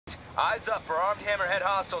Eyes up for armed hammerhead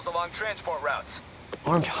hostiles along transport routes.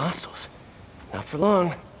 Armed hostiles? Not for long.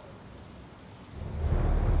 You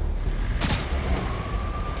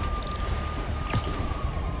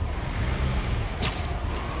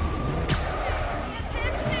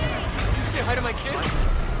say hi to my kid?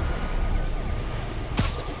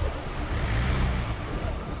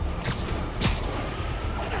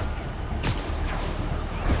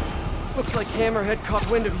 Looks like Hammerhead caught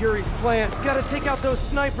wind of Yuri's plan. Gotta take out those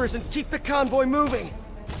snipers and keep the convoy moving.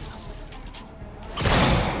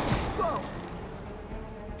 Whoa.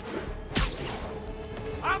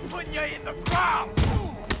 I'm putting you in the ground!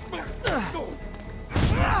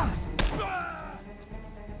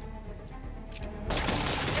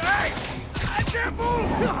 Hey! I can't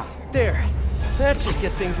move! There. That should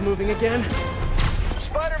get things moving again.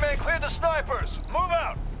 Spider-Man, clear the snipers! Move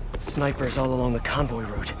out! Snipers all along the convoy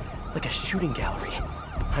route. Like a shooting gallery.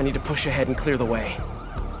 I need to push ahead and clear the way.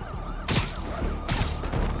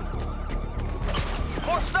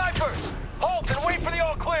 More snipers! Halt and wait for the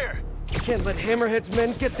all clear! Can't let Hammerhead's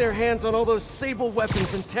men get their hands on all those Sable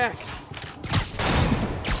weapons and tech.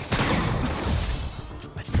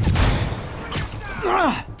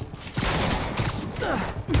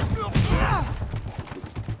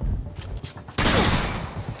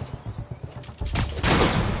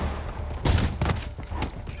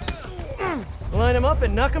 Line them up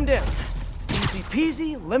and knock them down. Easy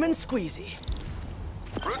peasy, lemon squeezy.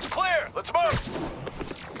 Route's clear! Let's move!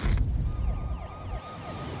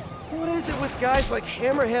 What is it with guys like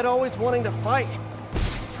Hammerhead always wanting to fight?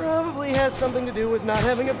 Probably has something to do with not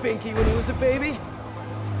having a binky when he was a baby.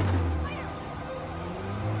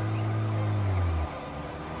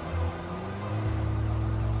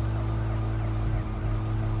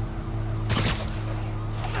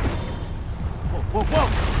 Whoa, whoa, whoa!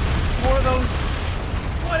 More of those...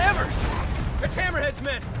 whatevers! It's Hammerhead's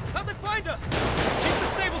men! How'd they find us? Keep the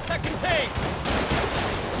Sable Tech contained!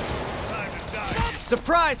 Time to die.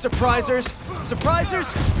 Surprise, surprisers!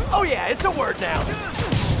 Surprisers? Oh yeah, it's a word now.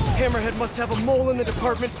 Hammerhead must have a mole in the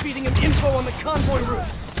department feeding him info on the convoy route.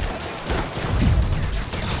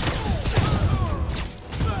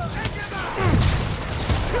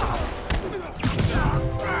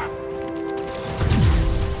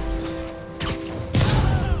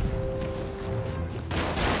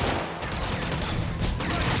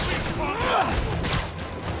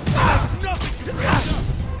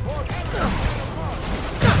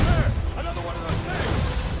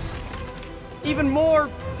 Even more,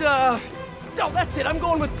 oh, that's it. I'm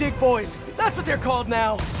going with Dig Boys. That's what they're called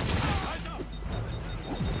now.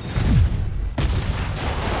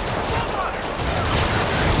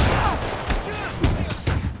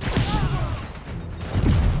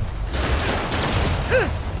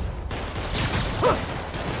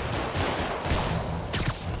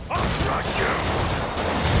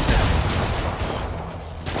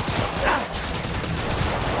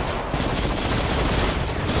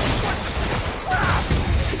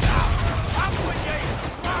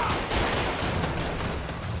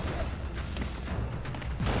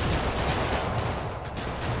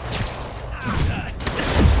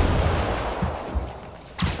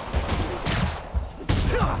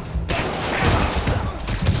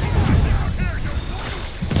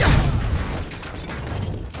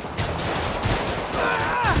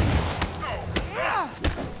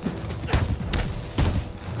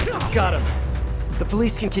 Got him. The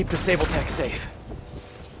police can keep the Sable Tech safe.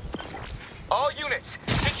 All units,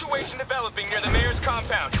 situation developing near the mayor's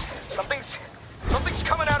compound. Something's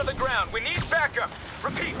coming out of the ground. We need backup.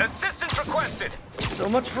 Repeat, assistance requested. So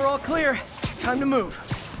much for all clear. Time to move.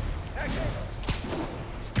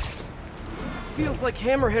 Feels like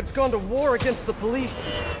Hammerhead's gone to war against the police.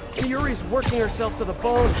 Yuri's working herself to the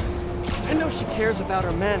bone. I know she cares about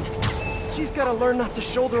her men. She's gotta learn not to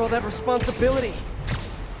shoulder all that responsibility.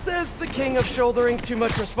 Says the king of shouldering too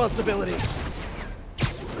much responsibility.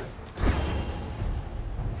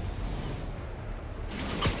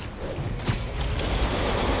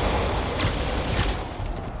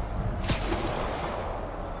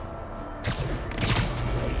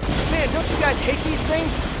 Man, don't you guys hate these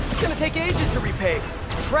things? It's gonna take ages to repave.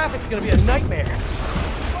 Traffic's gonna be a nightmare.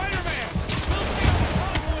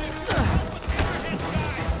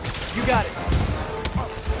 You got it.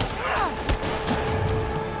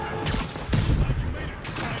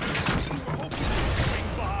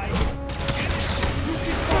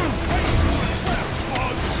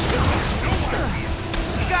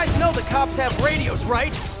 Know the cops have radios,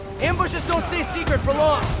 right? Ambushes don't stay secret for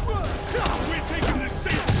long.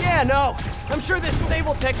 Yeah, no. I'm sure this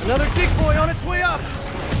Sable Tech, another Dig Boy on its way up.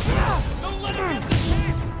 Don't let him get the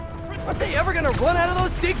Aren't they ever gonna run out of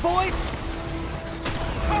those dig boys?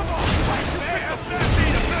 Come on, man! Have that be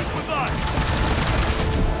to mess with us!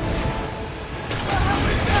 What the hell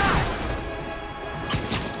is that?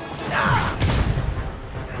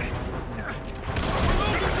 We're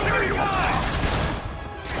losing 3 guys!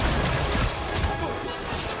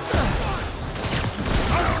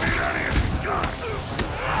 I don't need any of these guns!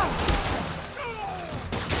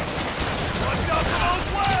 Watch out for those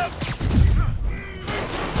webs!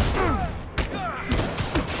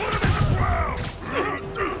 Put him in the ground!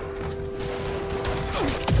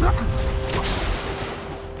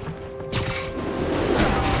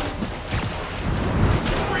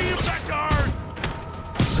 Free him, that guard!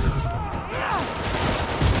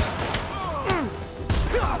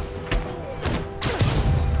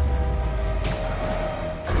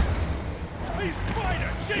 Hey,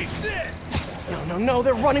 Spider, chase this! No,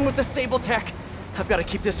 they're running with the Sable Tech. I've got to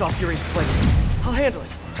keep this off Yuri's plate. I'll handle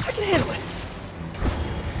it. I can handle it.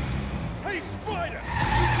 Hey, Spider!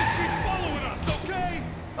 You just keep following us, okay?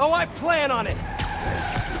 Oh, I plan on it.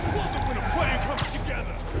 Love it when a plan comes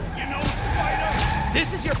together. You know, Spider?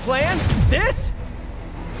 This is your plan? This?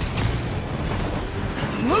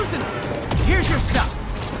 Loosen up. Here's your stuff.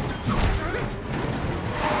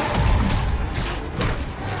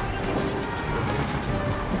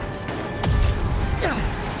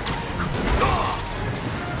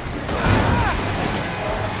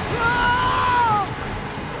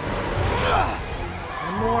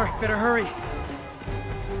 One more. Better hurry.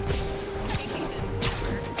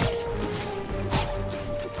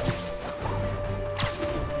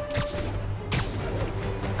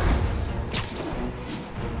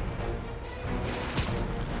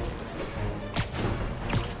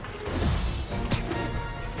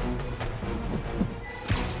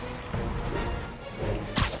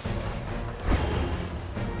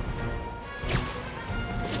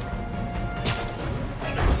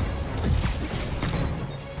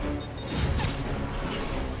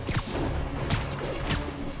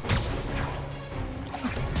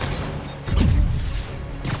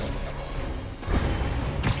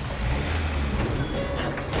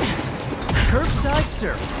 Curbside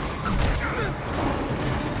service.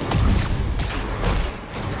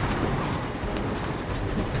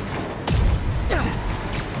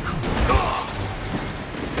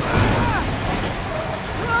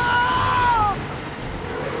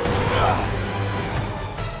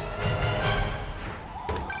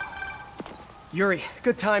 Yuri,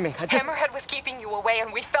 good timing. Hammerhead was keeping you away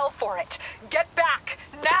and we fell for it. Get back,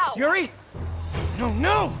 now! Yuri!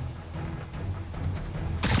 No!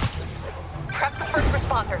 Prep the first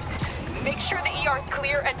responders. Make sure the ER is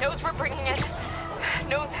clear and knows we're bringing in.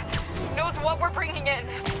 Knows what we're bringing in.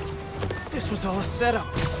 This was all a setup.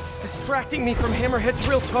 Distracting me from Hammerhead's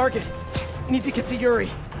real target. I need to get to Yuri.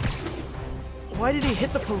 Why did he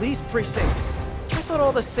hit the police precinct? I thought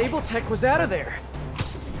all the Sable Tech was out of there.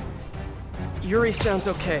 Yuri sounds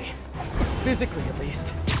okay. Physically, at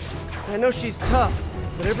least. I know she's tough,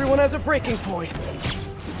 but everyone has a breaking point.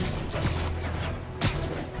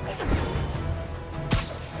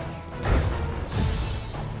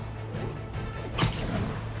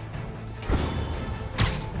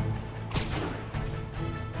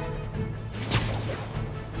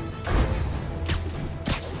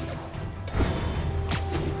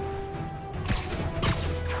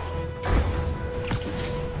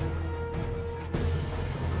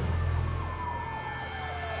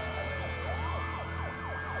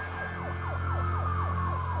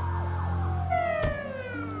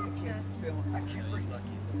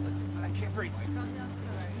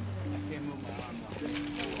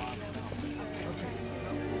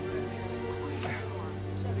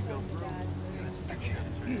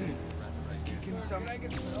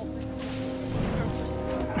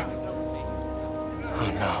 Oh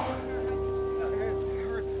no.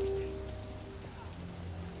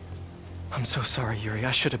 I'm so sorry, Yuri.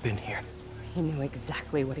 I should have been here. He knew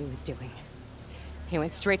exactly what he was doing. He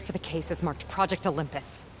went straight for the cases marked Project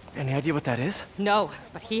Olympus. Any idea what that is? No,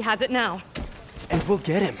 but he has it now. And we'll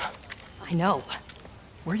get him. I know.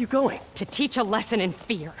 Where are you going? To teach a lesson in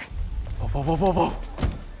fear. Whoa.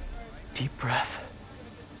 Deep breath.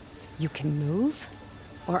 You can move,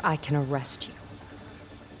 or I can arrest you.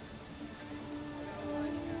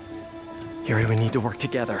 Yuri, we need to work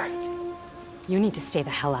together. You need to stay the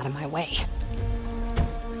hell out of my way.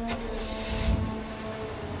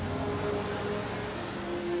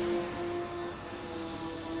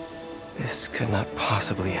 This could not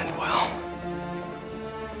possibly end well.